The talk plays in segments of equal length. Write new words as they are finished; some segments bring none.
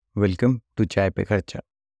Welcome to Chai Pe Kharcha,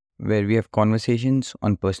 where we have conversations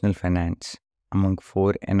on personal finance among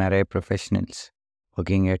four NRI professionals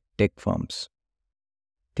working at tech firms.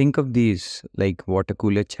 Think of these like water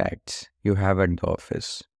cooler chats you have at the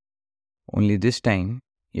office. Only this time,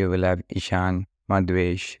 you will have Ishan,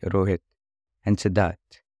 Madhvesh, Rohit, and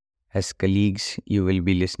Siddharth as colleagues you will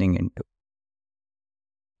be listening into.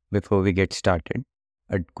 Before we get started,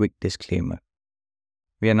 a quick disclaimer.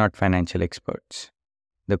 We are not financial experts.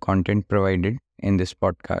 The content provided in this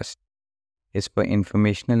podcast is for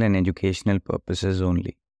informational and educational purposes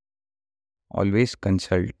only. Always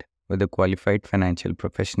consult with a qualified financial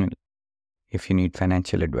professional if you need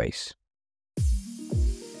financial advice.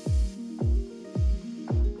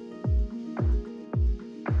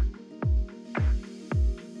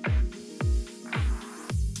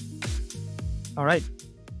 All right.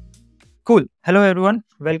 Cool. Hello, everyone.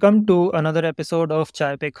 Welcome to another episode of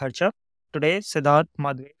Chai Pe Kharcha. Today, Siddharth,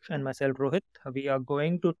 Madhvesh, and myself, Rohit, we are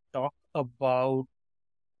going to talk about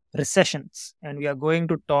recessions and we are going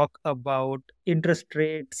to talk about interest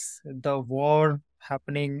rates, the war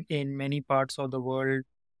happening in many parts of the world.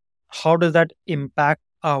 How does that impact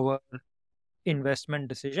our investment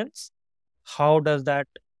decisions? How does that,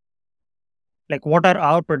 what are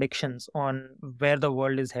our predictions on where the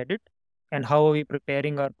world is headed? And how are we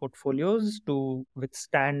preparing our portfolios to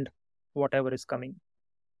withstand whatever is coming?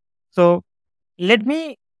 So, let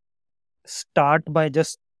me start by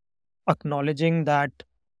just acknowledging that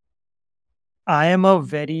I am a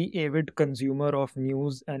very avid consumer of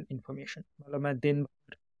news and information. मतलब मैं दिन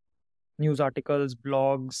भर news articles,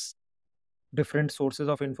 blogs, different sources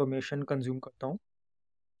of information consume करता हूँ.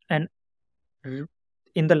 And r-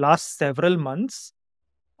 in the last several months,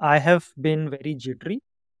 I have been very jittery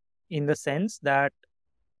in the sense that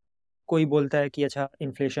कोई बोलता है कि अच्छा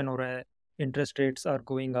इन्फ्लेशन हो रहा है, interest rates are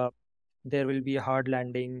going up, there will be hard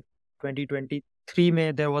landing. 2023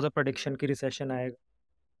 में देयर वाज अ प्रेडिक्शन कि रिसेशन आएगा,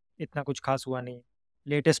 इतना कुछ खास हुआ नहीं.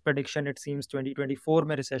 लेटेस्ट प्रेडिक्शन इट सीम्स 2024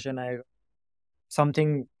 में रिसेशन आएगा.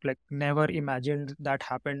 Something like never imagined that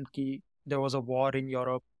happened कि there was a war in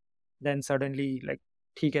Europe, then suddenly like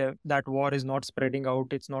ठीक है, that war is not spreading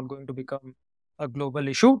out, it's not going to become a global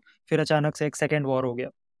issue. फिर अचानक से एक second war हो गया,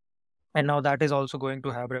 and now that is also going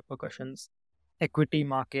to have repercussions. Equity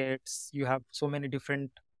markets, you have so many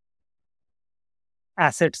different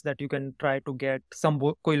assets that you can try to get.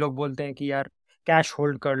 कोई लोग बोलते हैं कि यार कैश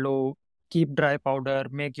होल्ड कर लो, keep dry powder,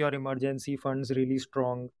 make your emergency funds really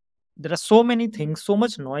strong. There are so many things, so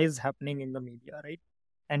much noise happening in the media, right?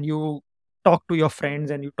 And you talk to your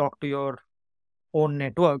friends and you talk to your own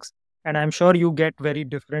networks, and I'm sure you get very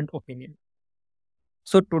different opinion.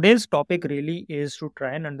 So today's topic really is to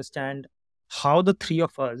try and understand how the three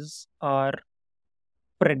of us are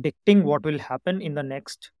predicting what will happen in the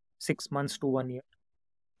next 6 months to 1 year,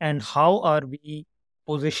 and how are we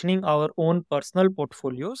positioning our own personal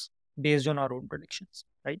portfolios based on our own predictions,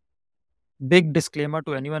 right? Big disclaimer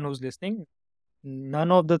to anyone who's listening,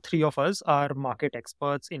 none of the three of us are market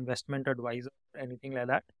experts, investment advisors, anything like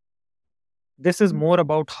that. This is more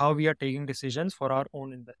about how we are taking decisions for our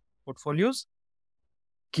own portfolios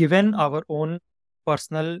given our own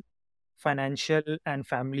personal financial and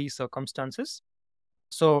family circumstances.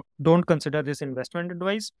 So don't consider this investment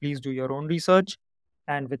advice. Please do your own research.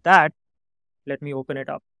 And with that, let me open it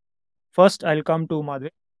up. First, I'll come to Madhve.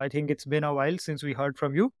 I think it's been a while since we heard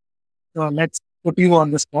from you. Let's put you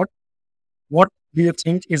on the spot. What do you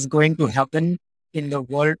think is going to happen in the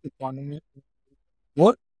world economy?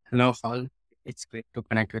 What? Hello, all. It's great to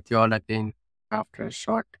connect with you all again after a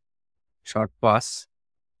short pause.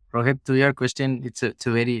 Rohit, to your question, it's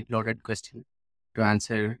a very loaded question to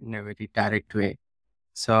answer in a very direct way.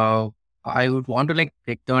 So I would want to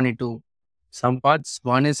break down into some parts.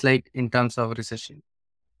 One is in terms of recession,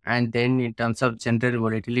 and then in terms of general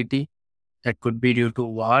volatility that could be due to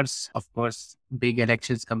wars. Of course, big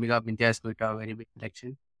elections coming up. India is going to have a very big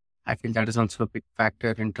election. I feel that is also a big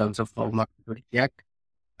factor in terms of how market will react.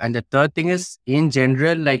 And the third thing is, in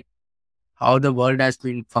general, how the world has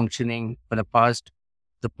been functioning for the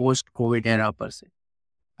post-COVID era per se.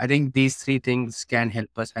 I think these three things can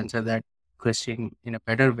help us answer that question in a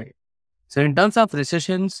better way. So in terms of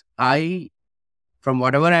recessions, from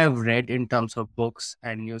whatever I have read in terms of books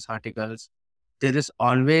and news articles, there is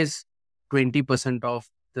always 20% of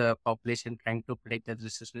the population trying to predict that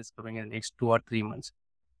recession is coming in the next 2 or 3 months.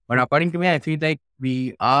 But according to me, I feel like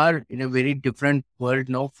we are in a very different world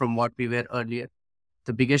now from what we were earlier.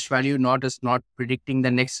 The biggest value not predicting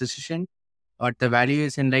the next recession, but the value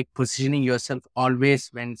is in positioning yourself always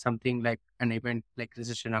when something like an event like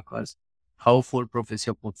recession occurs. How foolproof is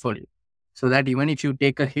your portfolio? So that even if you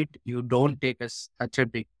take a hit, you don't take such a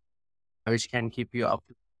big which can keep you up.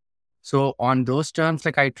 So on those terms,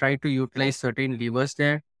 like I try to utilize certain levers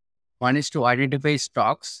there. One is to identify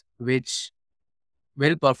stocks which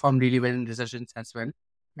will perform really well in recessions as well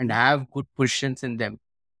and have good positions in them.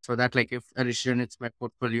 So that like if a recession hits my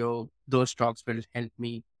portfolio, those stocks will help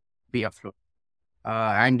me be afloat.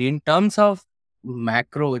 And in terms of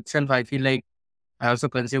macro itself, I feel like I also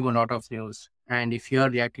consume a lot of news. And if you're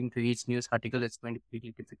reacting to each news article, it's going to be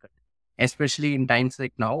really difficult, especially in times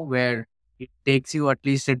like now where it takes you at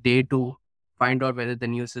least a day to find out whether the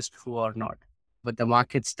news is true or not. But the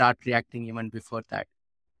markets start reacting even before that.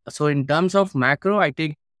 So in terms of macro, I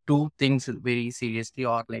take two things very seriously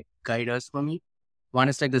or like guiders for me. One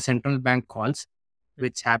is like the central bank calls,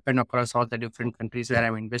 which happen across all the different countries where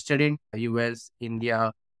I'm invested in, US,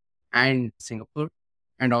 India, and Singapore,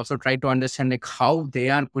 and also try to understand like how they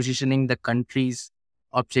are positioning the country's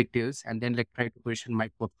objectives and then like try to position my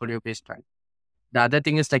portfolio based on. The other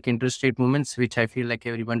thing is like interest rate movements, which I feel like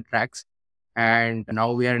everyone tracks. And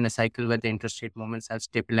now we are in a cycle where the interest rate movements have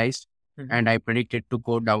stabilized and I predict it to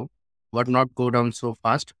go down, but not go down so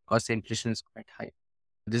fast because the inflation is quite high.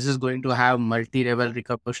 This is going to have multi-level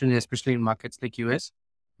repercussions, especially in markets like US,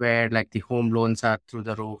 where like the home loans are through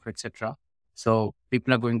the roof, etc. So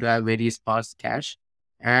people are going to have very sparse cash,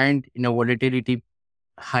 and in a volatility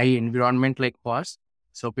high environment like was,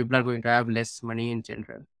 so people are going to have less money in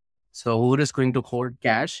general. So who is going to hold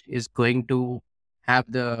cash is going to have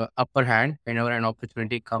the upper hand whenever an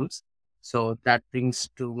opportunity comes. So that brings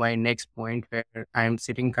to my next point where I am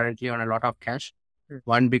sitting currently on a lot of cash.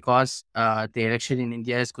 One, because the election in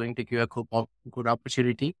India is going to give a good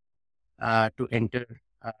opportunity to enter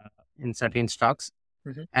uh, in certain stocks,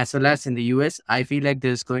 as well as in the US. I feel like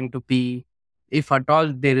there's going to be, if at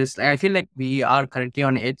all there is, I feel like we are currently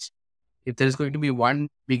on edge. If there is going to be one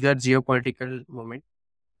bigger geopolitical moment,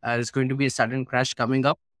 there's going to be a sudden crash coming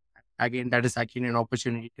up. Again, that is again an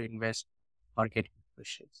opportunity to invest or get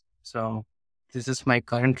positions. So this is my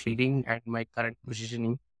current reading and my current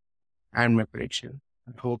positioning and my prediction.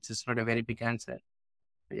 I hope this is not a very big answer.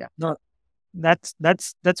 Yeah. No, that's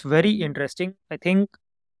very interesting. I think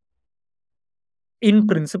in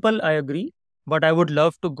principle I agree, but I would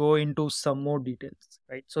love to go into some more details,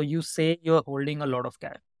 right? So you say you're holding a lot of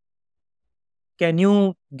cash. Can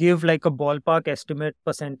you give like a ballpark estimate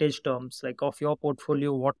percentage terms, like of your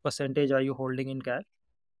portfolio, what percentage are you holding in cash?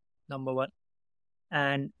 Number one.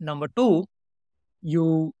 And number two,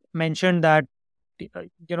 you mentioned that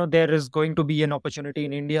there is going to be an opportunity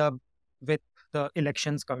in India with the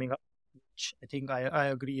elections coming up, which I think I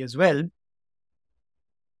agree as well.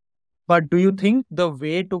 But do you think the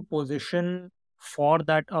way to position for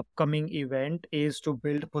that upcoming event is to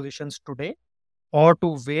build positions today, or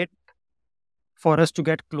to wait for us to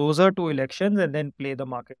get closer to elections and then play the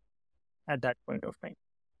market at that point of time?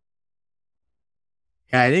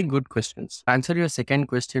 Yeah, I think good questions. Answer your second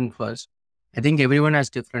question first. I think everyone has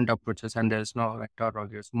different approaches and there's no right or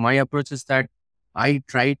wrong. My approach is that I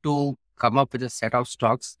try to come up with a set of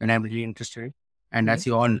stocks that I'm really interested in. And as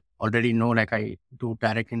you all already know, like I do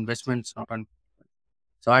direct investments, not on.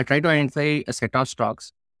 So I try to identify a set of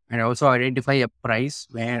stocks and also identify a price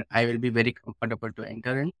where I will be very comfortable to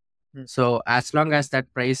enter in. So as long as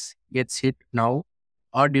that price gets hit now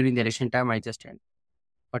or during the election time, I just enter.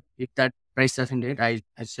 But if that price doesn't hit, I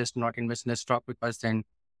just not invest in the stock because then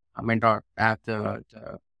I may not have the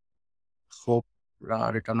hope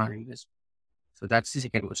return on investment. So that's the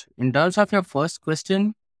second question. In terms of your first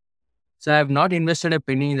question, so I have not invested a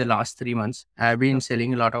penny in the last 3 months. I have been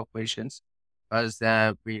selling a lot of positions because they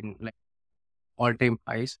have been like all-time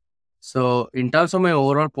highs. So in terms of my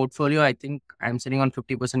overall portfolio, I think I'm sitting on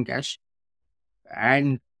 50% cash.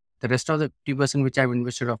 And the rest of the 50% which I've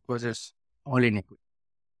invested, of course, is all in equity.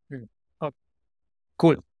 Okay,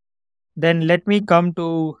 cool. Then let me come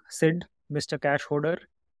to Sid, Mr. Cash Holder.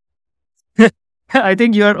 I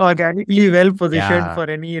think you're organically well positioned Yeah. for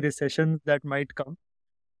any recessions that might come.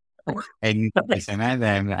 And listen,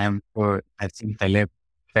 I'm for I think the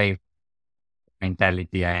type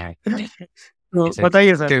mentality I have. तो It's a-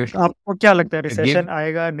 बताइए sir, to आपको क्या लगता है give recession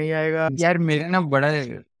आएगा नहीं आएगा? यार मेरा ना बड़ा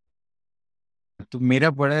तो मेरा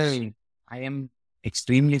बड़ा I am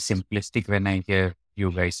extremely simplistic when I hear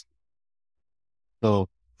you guys. So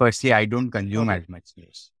firstly, I don't consume Okay, as much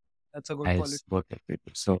news that's a good as quality. both of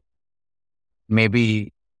people. So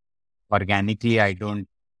maybe organically I don't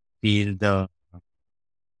feel the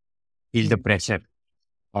pressure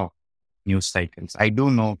of news cycles. I do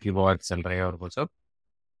know कि war चल रहा है और वो सब,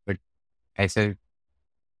 but ऐसे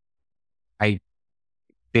I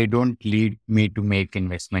they don't lead me to make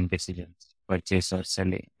investment decisions, purchase or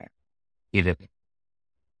selling either.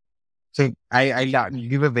 So I'll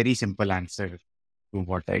give a very simple answer to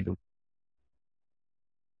what I do.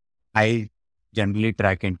 I generally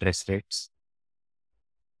track interest rates.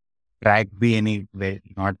 Track BNE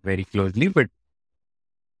not very closely, but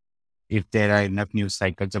if there are enough news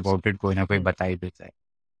cycles about it, कोई ना कोई बता ही देता है.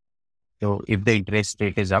 So if the interest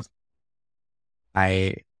rate is up,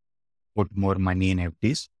 I put more money in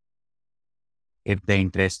FDs. If the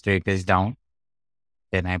interest rate is down,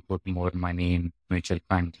 then I put more money in mutual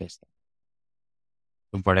funds.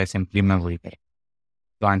 तो बड़ा simply मैं वही करें.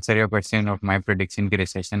 तो answer your question of my prediction कि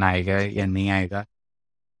recession आएगा या नहीं आएगा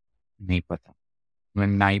नहीं पता. मैं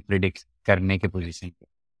ना ही प्रिडिक्ट करने के पोजीशन पे.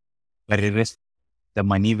 पर the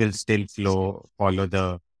money will still follow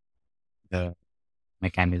the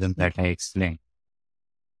mechanism that I explained.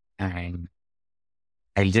 And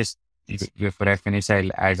I'll just, before I finish,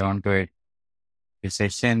 I'll add on to it.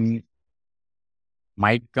 Recession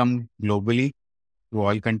might come globally to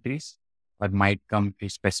all countries, or might come to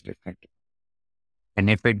specific countries. And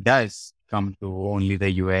if it does come to only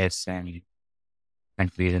the US and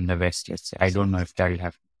countries in the West, let's say, I don't know if that will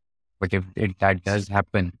happen. But if that does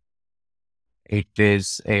happen, it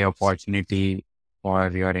is a opportunity for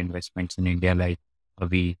your investments in India, like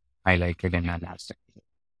we highlighted in our last episode.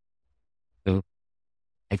 So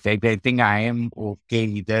I think I am okay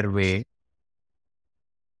either way,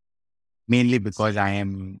 mainly because I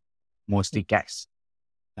am mostly cash.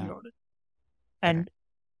 Got it. And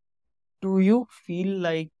do you feel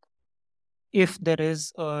like if there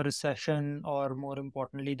is a recession, or more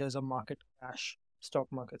importantly, there's a market crash, stock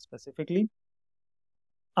market specifically,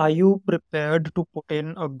 are you prepared to put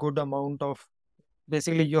in a good amount of,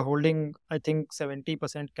 basically you're holding, I think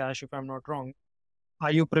 70% cash, if I'm not wrong.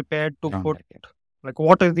 Are you prepared to Around put, that, yeah. like,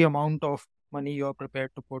 what is the amount of money you're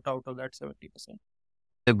prepared to put out of that 70%? It's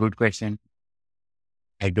a good question.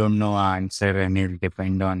 I don't know our answer, and it'll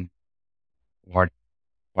depend on what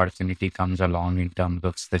opportunity comes along in terms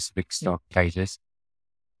of specific stock prices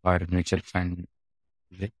or mutual fund.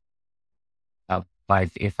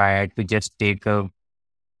 But if I had to just take a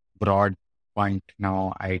broad point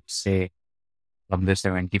now, I'd say from the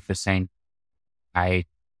 70%, I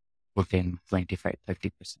put in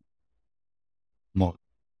 25-30% more.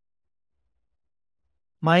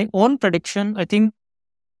 My own prediction, I think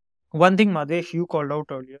one thing, Madhesh, you called out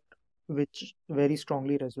earlier, which very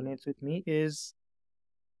strongly resonates with me, is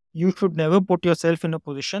you should never put yourself in a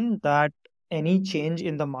position that any change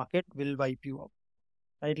in the market will wipe you out,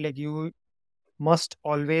 right? Like, you must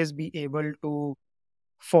always be able to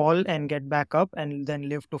fall and get back up and then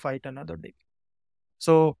live to fight another day.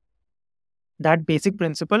 So that basic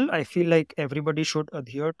principle, I feel like everybody should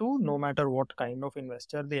adhere to, no matter what kind of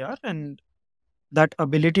investor they are. And that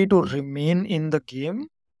ability to remain in the game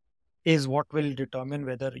is what will determine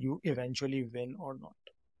whether you eventually win or not.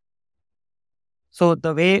 So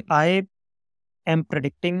the way I am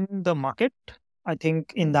predicting the market, I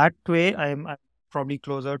think in that way I'm probably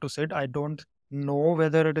closer to Sid. I don't know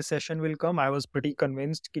whether a recession will come. I was pretty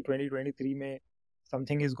convinced that 2023 may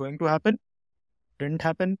something is going to happen. Didn't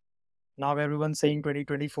happen. Now everyone's saying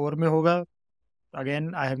 2024 mein hoga.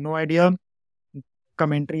 Again, I have no idea.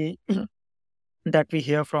 Commentary that we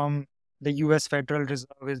hear from the US Federal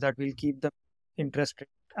Reserve is that we'll keep the interest rate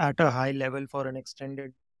at a high level for an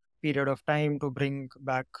extended period of time to bring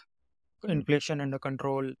back inflation under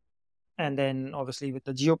control. And then obviously with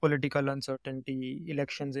the geopolitical uncertainty,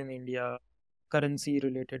 elections in India, currency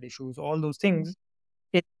related issues, all those things,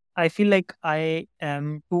 I feel like I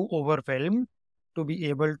am too overwhelmed to be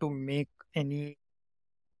able to make any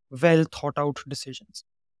well thought out decisions.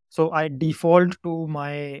 So I default to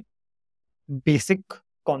my basic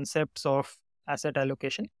concepts of asset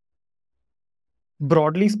allocation.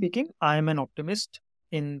 Broadly speaking, I am an optimist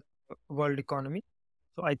in world economy.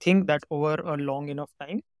 So I think that over a long enough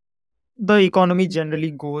time, the economy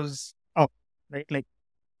generally goes up, right? Like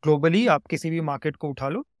globally, आप किसी भी market को उठा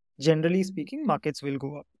लो, generally speaking, markets will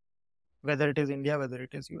go up, whether it is India, whether it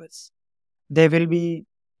is US. There will be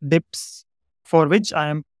dips for which I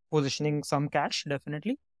am positioning some cash,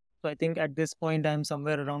 definitely. So I think at this point, I am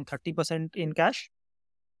somewhere around 30% in cash.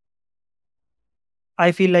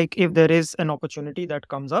 I feel like if there is an opportunity that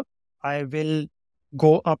comes up, I will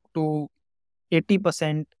go up to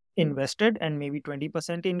 80% invested and maybe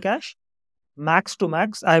 20% in cash. Max to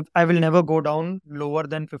max, I will never go down lower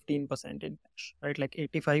than 15% in cash, right? Like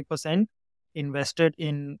 85% invested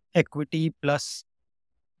in equity plus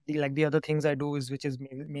the other things I do is which is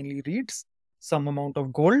mainly REITs, some amount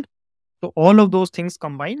of gold. So all of those things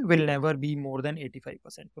combined will never be more than 85%.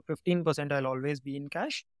 So 15% I'll always be in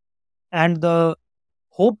cash. And the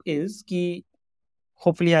hope is कि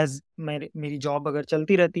hopefully as मेरी job अगर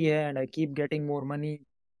चलती रहती है and I keep getting more money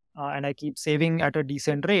and I keep saving at a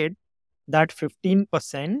decent rate, that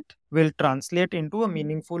 15% will translate into a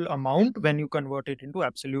meaningful amount when you convert it into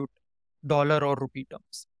absolute dollar or rupee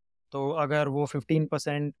terms. तो अगर वो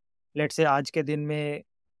 15%, let's say आज के दिन में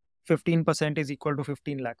 15% is equal to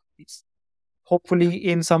 15 lakh rupees. Hopefully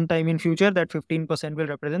in some time in future that 15% will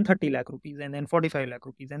represent 30 lakh rupees and then 45 lakh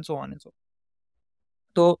rupees and so on and so on.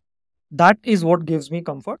 So that is what gives me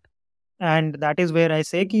comfort. And that is where I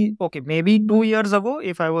say ki, okay, maybe 2 years ago,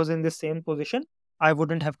 if I was in the same position, I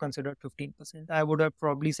wouldn't have considered 15%. I would have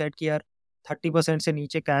probably said कि यार 30% से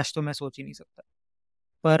नीचे cash तो मैं सोच ही नहीं सकता.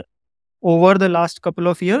 पर over the last couple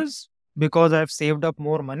of years, because I've saved up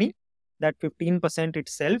more money, that 15%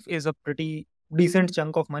 itself is a pretty decent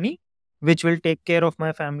chunk of money, which will take care of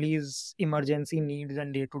my family's emergency needs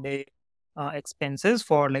and day-to-day expenses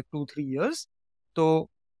for like 2-3 years. तो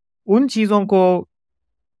उन चीज़ों को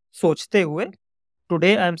सोचते हुए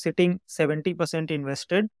today I'm sitting 70%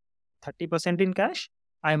 invested, 30% in cash.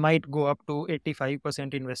 I might go up to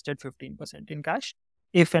 85% invested, 15% in cash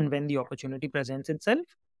if and when the opportunity presents itself.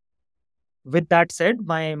 With that said,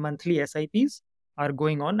 my monthly SIPs are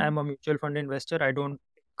going on. I'm a mutual fund investor. I don't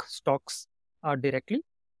pick stocks directly.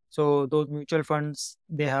 So those mutual funds,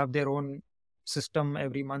 they have their own system.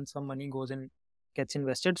 Every month some money goes and gets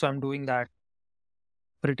invested. So I'm doing that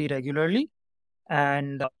pretty regularly.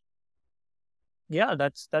 And yeah,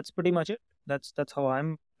 that's pretty much it. That's how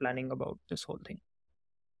I'm planning about this whole thing.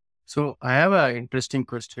 So I have an interesting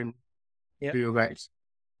question Yeah. to you guys.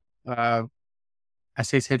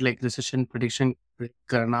 As I said, like recession prediction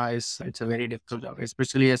karna it's a very difficult job,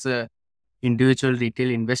 especially as a individual retail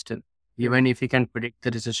investor. Even if you can predict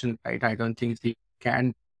the recession, right? I don't think we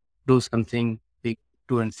can do something big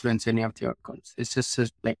to influence any of the outcomes. It's just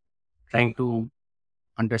like trying to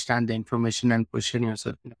understand the information and position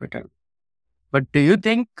yourself in a better. But do you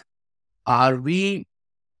think, are we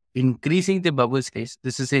increasing the bubble space?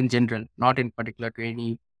 This is in general, not in particular to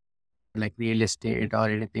any like real estate or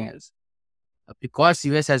anything else. Because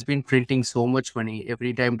US has been printing so much money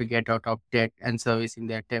every time to get out of debt and servicing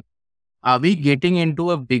that debt. Are we getting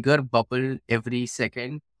into a bigger bubble every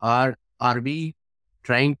second, or are we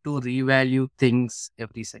trying to revalue things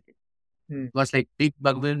every second? Because like big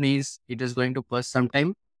bubble means it is going to burst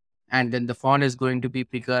sometime, and then the font is going to be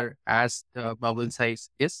bigger as the bubble size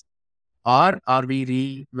is. Or are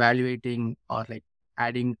we reevaluating or like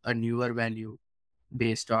adding a newer value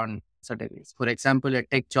based on certain things? For example, a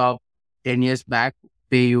tech job 10 years back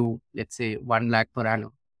pay you, let's say, 1 lakh per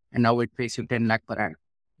annum, and now it pays you 10 lakh per annum.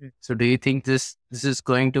 So do you think this is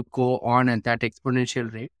going to go on at that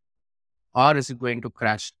exponential rate, or is it going to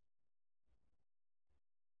crash?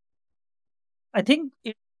 I think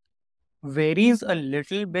it varies a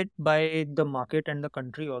little bit by the market and the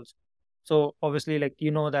country also. So obviously, like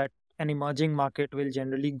that an emerging market will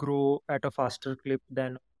generally grow at a faster clip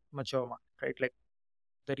than mature market, right? Like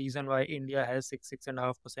the reason why India has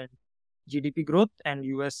 6.5% GDP growth and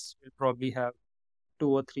US will probably have 2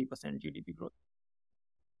 or 3% GDP growth.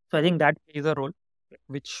 So I think that plays a role,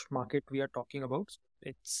 which market we are talking about.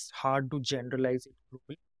 It's hard to generalize it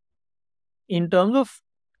globally. In terms of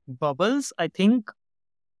bubbles, I think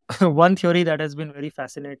one theory that has been very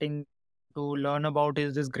fascinating to learn about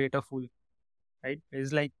is this greater fool, right?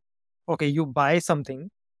 It's like, okay, you buy something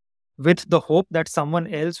with the hope that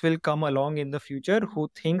someone else will come along in the future who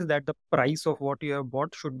thinks that the price of what you have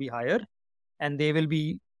bought should be higher, and they will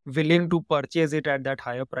be willing to purchase it at that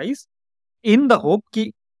higher price in the hope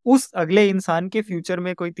कि उस अगले इंसान के future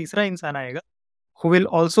में कोई तीसरा इंसान आएगा who will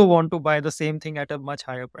also want to buy the same thing at a much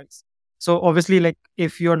higher price. So obviously, like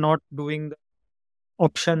if you're not doing the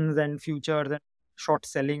options and futures and short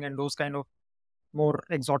selling and those kind of more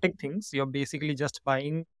exotic things, you're basically just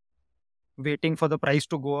buying, waiting for the price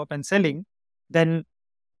to go up and selling, then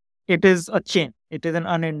it is a chain. It is an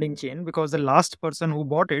unending chain because the last person who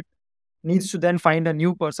bought it needs to then find a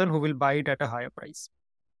new person who will buy it at a higher price.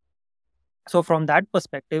 So from that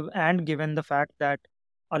perspective, and given the fact that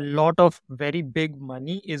a lot of very big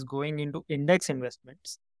money is going into index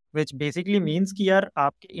investments, which basically means कि यार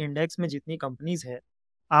आपके index में जितनी companies है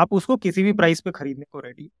आप उसको किसी भी प्राइस पे खरीदने को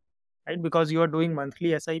ready, right? Because you are doing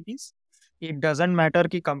monthly SIPs. It doesn't matter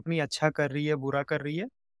कि कंपनी अच्छा कर रही है बुरा कर रही है,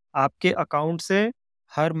 आपके अकाउंट से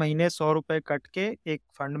हर महीने 100 रुपए कट के एक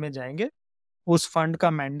फंड में जाएंगे. उस फंड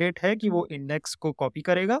का मैंडेट है कि वो इंडेक्स को कॉपी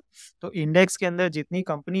करेगा. तो इंडेक्स के अंदर जितनी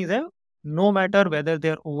कंपनीज है, no matter whether they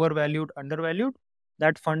are overvalued, undervalued,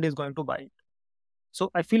 that fund is going to buy it. So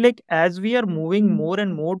I feel like as we are moving more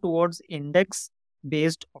and more towards index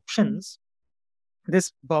based options,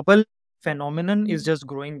 this bubble phenomenon is just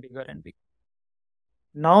growing bigger and bigger.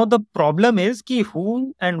 Now the problem is ki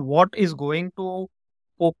who and what is going to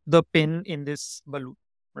poke the pin in this balloon,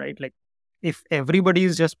 right? Like if everybody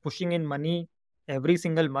is just pushing in money every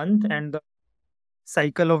single month and the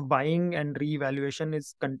cycle of buying and reevaluation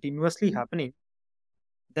is continuously happening,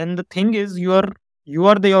 then the thing is you are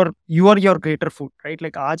your greater food, right?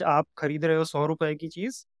 Like आज आप खरीद रहे हो 100 रुपए की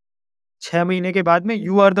चीज, 6 महीने के बाद में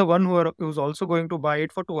you are the one who's also going to buy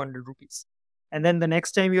it for 200 rupees, and then the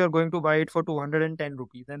next time you are going to buy it for 210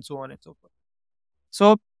 rupees, and so on and so forth.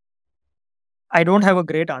 So I don't have a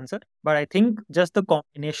great answer, but I think just the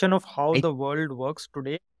combination of how I the world works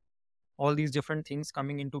today, all these different things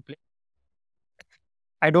coming into play,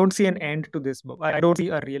 I don't see an end to this bubble. I don't see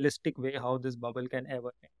a realistic way how this bubble can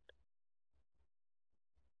ever end.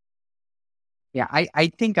 yeah, I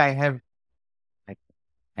think I have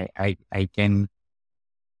I I can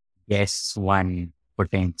guess one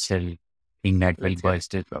potential thing that will Let's hear it.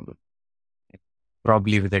 burst this bubble.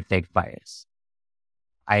 Probably with a tech bias.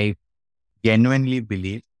 I genuinely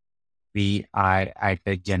believe we are at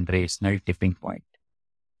a generational tipping point.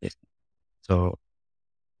 Yes. So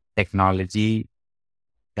technology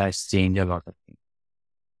does change a lot of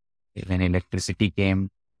things. When electricity came,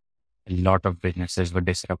 a lot of businesses were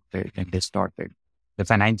disrupted and distorted. The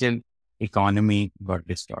financial economy got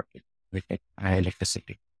distorted with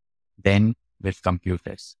electricity. Then with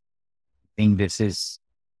computers. I think this is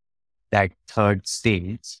that third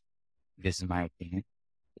stage. This is my opinion.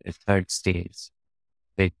 The third stage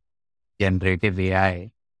with generative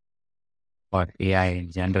AI or AI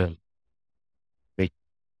in general, which,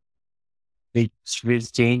 which will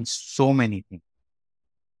change so many things.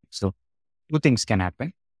 So two things can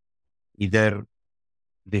happen. Either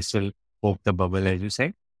this will poke the bubble, as you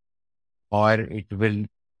said, or it will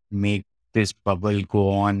make this bubble go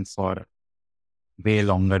on for way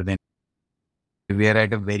longer than we are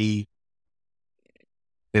at a very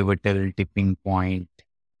pivotal tipping point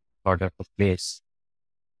sort of a place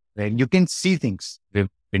where you can see things. We've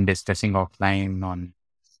been discussing offline on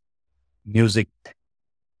music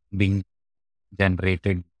being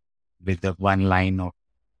generated with the one line of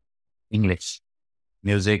English.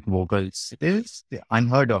 Music, vocals, it is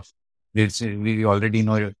unheard of. We already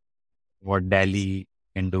know what DALI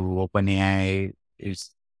can do. OpenAI is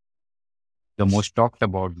the most talked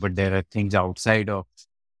about, but there are things outside of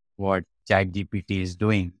what ChatGPT is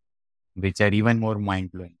doing, which are even more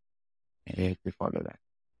mind blowing if we follow that.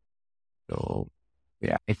 So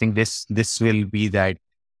yeah, I think this will be that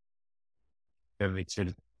which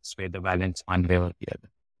will sway the balance one way or the other.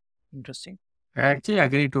 Interesting. I actually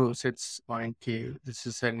agree to Sid's point कि this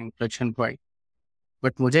is an inflection point.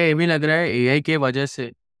 But मुझे ये भी लग रहा है AI के वजह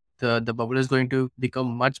से the bubble is going to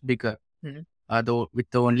become much bigger. Mhm. Though with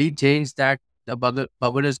the only change that the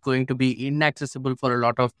bubble is going to be inaccessible for a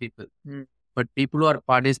lot of people. Mm. But people who are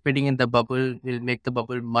participating in the bubble will make the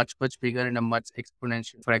bubble much, much bigger and a much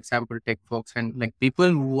exponential. For example, tech folks and like people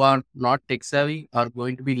who are not tech savvy are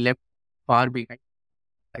going to be left far behind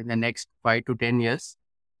in the next 5 to 10 years,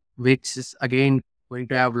 which is again going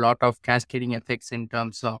to have a lot of cascading effects in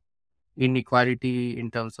terms of inequality,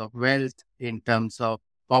 in terms of wealth, in terms of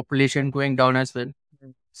population going down as well.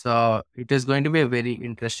 Mm. So it is going to be a very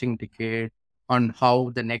interesting decade on how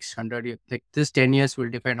the next 100 years, like this 10 years will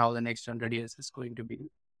define how the next 100 years is going to be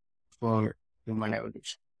for human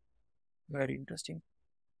evolution. Very interesting.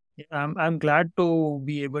 Yeah, I'm glad to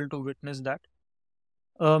be able to witness that.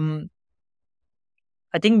 Um,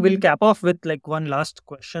 I think we'll cap off with like one last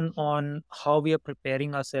question on how we are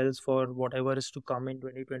preparing ourselves for whatever is to come in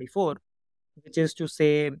 2024, which is to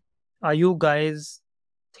say, are you guys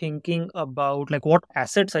thinking about like what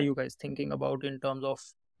assets are you guys thinking about in terms of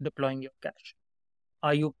deploying your cash?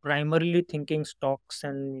 Are you primarily thinking stocks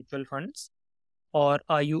and mutual funds, or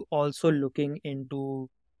are you also looking into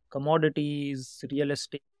commodities, real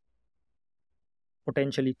estate,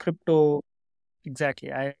 potentially crypto?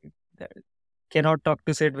 Exactly. I cannot talk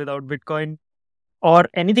to Sid without Bitcoin or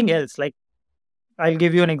anything else. Like, I'll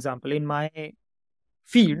give you an example. In my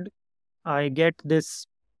field, I get this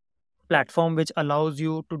platform which allows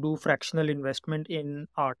you to do fractional investment in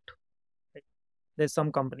art. Like, there's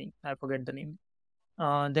some company, I forget the name.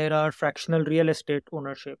 There are fractional real estate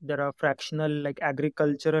ownership. There are fractional like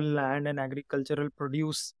agricultural land and agricultural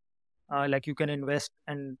produce. Like you can invest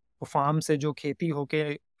and farm से जो खेती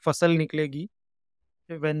होके फसल निकलेगी,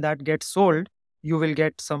 when that gets sold, you will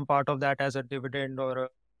get some part of that as a dividend or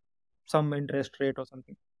some interest rate or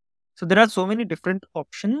something. So there are so many different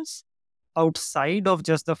options outside of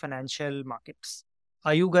just the financial markets.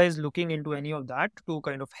 Are you guys looking into any of that to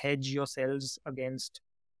kind of hedge yourselves against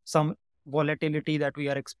some volatility that we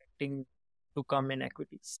are expecting to come in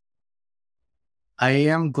equities? I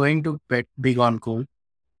am going to bet big on gold.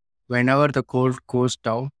 Whenever the gold goes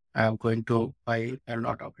down, I am going to buy a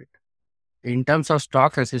lot of it. In terms of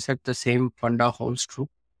stocks, as you said, the same funda holds true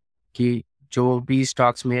कि जो भी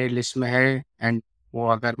stocks मेरे list में है and वो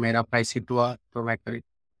अगर मेरा price hit हुआ तो मैं खरीद,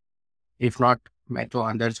 if not मैं तो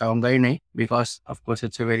अंदर जाऊंगा ही नहीं because of course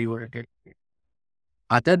it's a very volatile.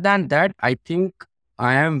 Other than that, I think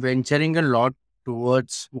I am venturing a lot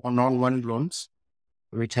towards one-on-one loans,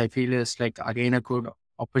 which I feel is like again a good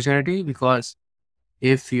opportunity because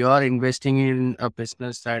if you are investing in a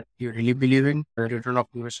business that you really believe in, the return of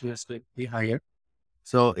investment is going to be higher.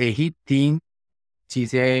 So यही तीन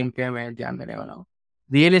चीजें हैं इनके मैं ध्यान देने वाला हूँ.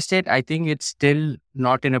 Real estate, I think it's still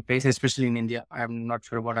not in a place, especially in India. I'm not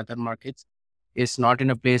sure about other markets. It's not in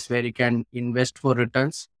a place where you can invest for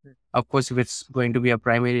returns. Of course, if it's going to be a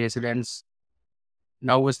primary residence,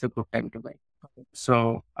 now is the good time to buy.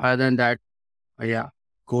 So other than that, yeah,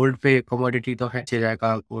 gold पे commodity तो है, अच्छे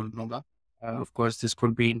जाएगा gold होगा. Of course, this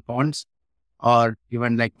could be in bonds or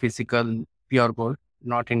even like physical pure gold,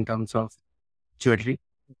 not in terms of jewelry,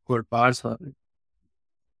 gold bars. Got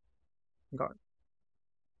it.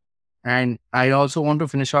 And I also want to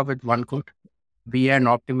finish off with one quote: "Be an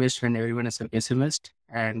optimist when everyone is a pessimist,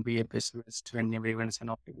 and be a pessimist when everyone is an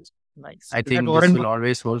optimist." Nice. I Is that think this Warren will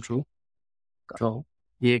always hold true. So,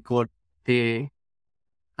 ये quote,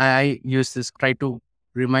 I use this, try to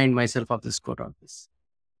remind myself of this quote always.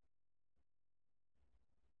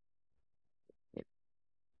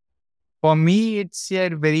 For me, it's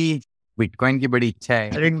यार very Bitcoin की बड़ी इच्छा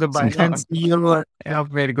है. I think the Binance CEO or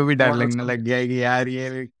अब मेरे को भी डर Wow, that's लगने लग गया है कि यार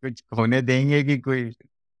ये कुछ होने देंगे कि कोई.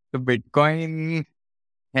 तो Bitcoin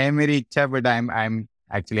है मेरी इच्छा, but I'm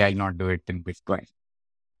actually I'll not do it in Bitcoin.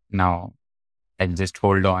 Now I'll just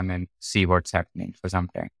hold on and see what's happening for some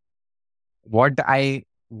time. What I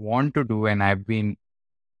want to do, and I've been,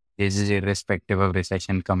 this is irrespective of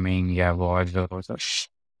recession coming, yeah, wars or so,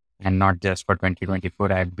 and not just for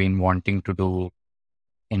 2024, I've been wanting to do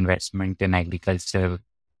investment in agriculture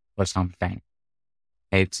for some time.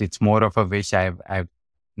 It's more of a wish. I've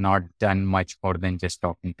not done much more than just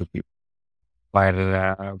talking to people.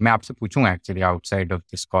 पर मैं आपसे पूछूंगा actually outside of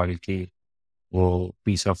this call कि वो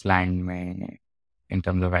piece of land में in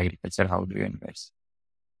terms of agriculture, how do you invest?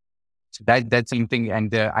 So that's something,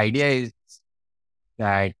 and the idea is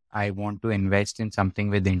that I want to invest in something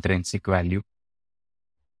with intrinsic value.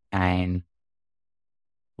 And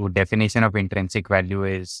the definition of intrinsic value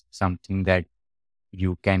is something that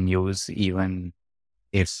you can use even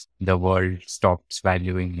if the world stops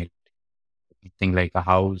valuing it. Something like a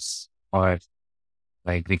house or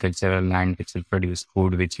agricultural land which will produce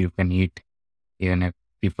food which you can eat, even if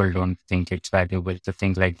people don't think it's valuable. So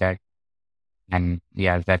things like that. And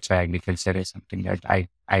yeah, that's why agriculture is something that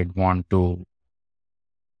I'd want to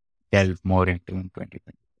delve more into in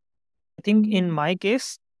 2020. I think in my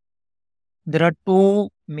case, there are two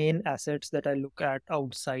main assets that I look at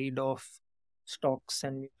outside of stocks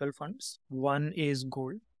and mutual funds. One is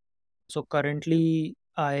gold. So currently,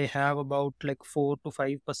 I have about like 4 to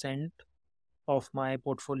 5% of my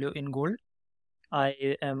portfolio in gold.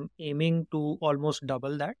 I am aiming to almost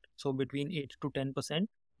double that, so between 8 to 10%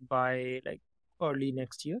 by like early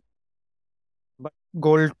next year. But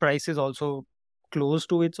gold price is also close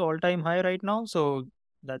to its all-time high right now, so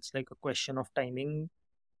that's like a question of timing.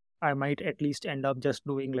 I might at least end up just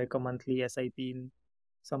doing like a monthly SIP in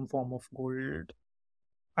some form of gold,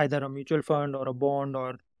 either a mutual fund or a bond,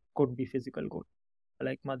 or could be physical gold,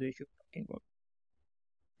 like Madhvesh was talking about.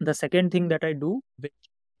 The second thing that I do, which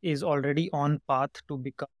is already on path to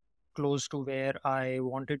become close to where I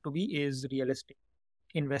want it to be, is real estate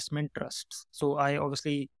investment trusts. So I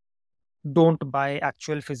obviously don't buy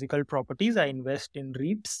actual physical properties. I invest in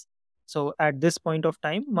REITs. So at this point of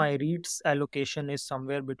time, my REITs allocation is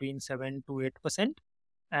somewhere between 7 to 8%,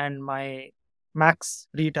 and my max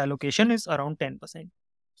REIT allocation is around 10%.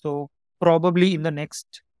 So probably in the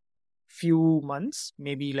next few months,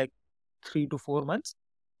 maybe like 3 to 4 months,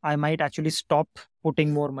 I might actually stop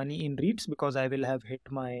putting more money in REITs because I will have hit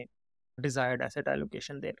my desired asset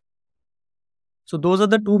allocation there. So those are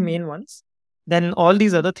the two main ones. Then all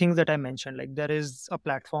these other things that I mentioned, like there is a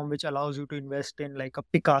platform which allows you to invest in like a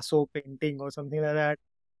Picasso painting or something like that.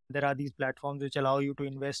 There are these platforms which allow you to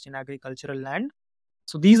invest in agricultural land.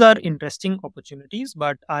 So these are interesting opportunities,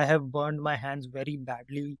 but I have burned my hands very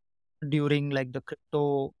badly during like the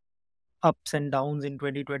crypto ups and downs in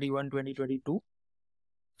 2021, 2022.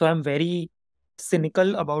 So I'm very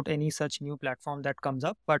cynical about any such new platform that comes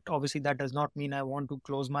up. But obviously, that does not mean I want to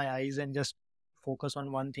close my eyes and just focus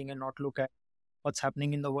on one thing and not look at what's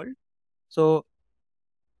happening in the world. So,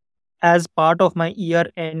 as part of my year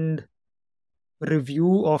end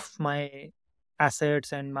review of my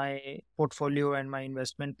assets and my portfolio and my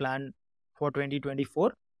investment plan for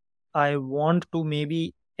 2024, I want to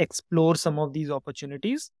maybe explore some of these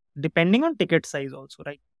opportunities depending on ticket size also,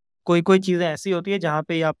 right? कोई कोई चीज़ें ऐसी होती है जहाँ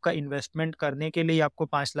पे आपका investment करने के लिए आपको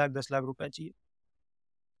 5 लाख 10 लाख रुपए चाहिए.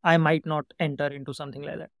 I might not enter into something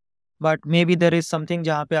like that. But maybe there is something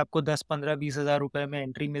जहाँ पे आपको 10 15 20 हज़ार रुपए में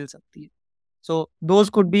एंट्री मिल सकती है. So those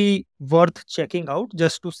could be worth checking out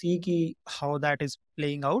just to see ki how that is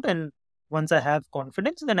playing out, and once I have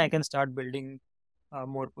confidence, then I can start building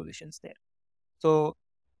more positions there. So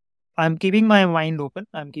I'm keeping my mind open,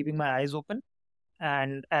 I'm keeping my eyes open,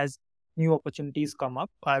 and as new opportunities come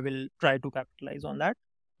up, I will try to capitalize on that.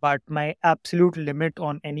 But my absolute limit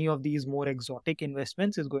on any of these more exotic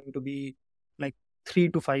investments is going to be like 3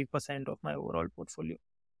 to 5% of my overall portfolio.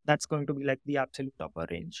 That's going to be like the absolute upper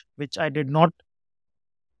range, which I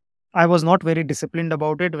was not very disciplined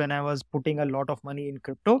about it when I was putting a lot of money in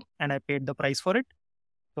crypto and I paid the price for it.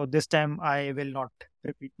 So this time I will not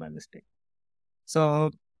repeat my mistake.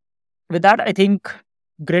 So with that, I think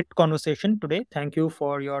great conversation today. Thank you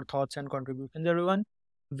for your thoughts and contributions, everyone.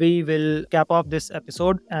 We will cap off this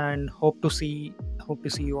episode and hope to see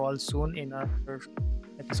you all soon in another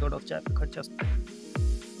episode of Chai Pe Kharcha.